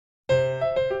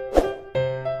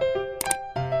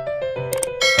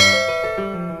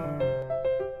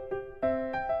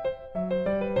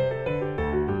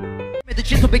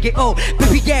듯이 소백에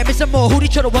BPM is more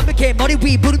우리처럼 완벽해 머리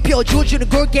위 물음표 주어주는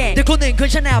골갱 들고는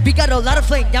괜찮아 we got a lot of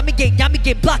flame 야미갱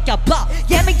block ya block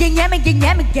야미갱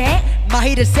My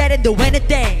haters said and do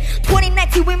anything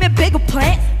 2019 we made bigger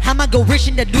plan I'ma go rich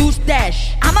in the new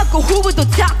stash I'ma go who would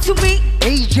talk to me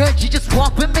Agent you just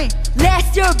walk with me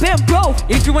Last year been broke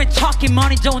If you ain't talking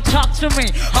money don't talk to me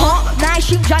나의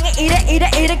심장에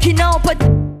이래 키노파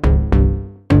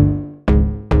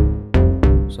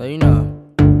So you know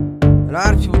a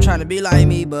lot of people trying to be like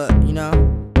me but you know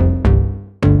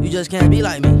you just can't be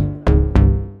like me.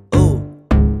 Ooh,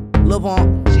 Lil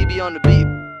Pump, CB on the beat.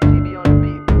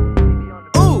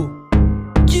 Ooh,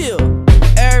 yeah.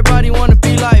 Everybody wanna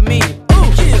be like me.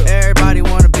 Ooh, yeah. Everybody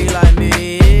wanna be like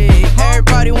me.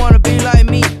 Everybody wanna be like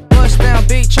me. Bust down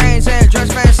big chains and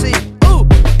dress fancy. Ooh,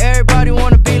 everybody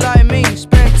wanna be like me.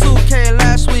 Spent 2K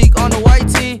last week on the white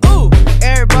tee. Ooh,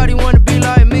 everybody wanna be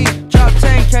like me. Drop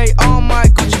 10K on my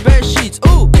Gucci bed sheets.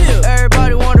 Ooh, yeah.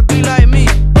 Everybody wanna be like me.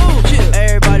 Ooh, yeah.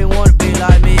 Everybody wanna be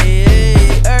like me.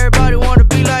 Everybody wanna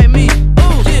be like me.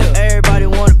 Ooh, yeah. Everybody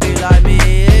wanna be like me.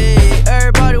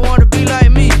 Everybody wanna be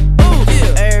like me. Ooh,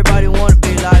 yeah. Everybody wanna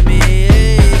be like me.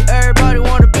 Everybody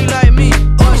wanna be like me.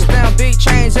 Bust down big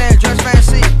chains and dress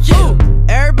fancy. Ooh,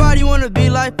 everybody wanna be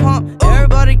like Pump.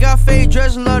 Everybody got fake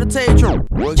dress and love to take true.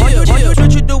 What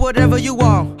you do whatever you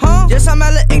want, huh? Yes, I'm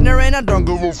hella ignorant, I don't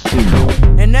give a fuck.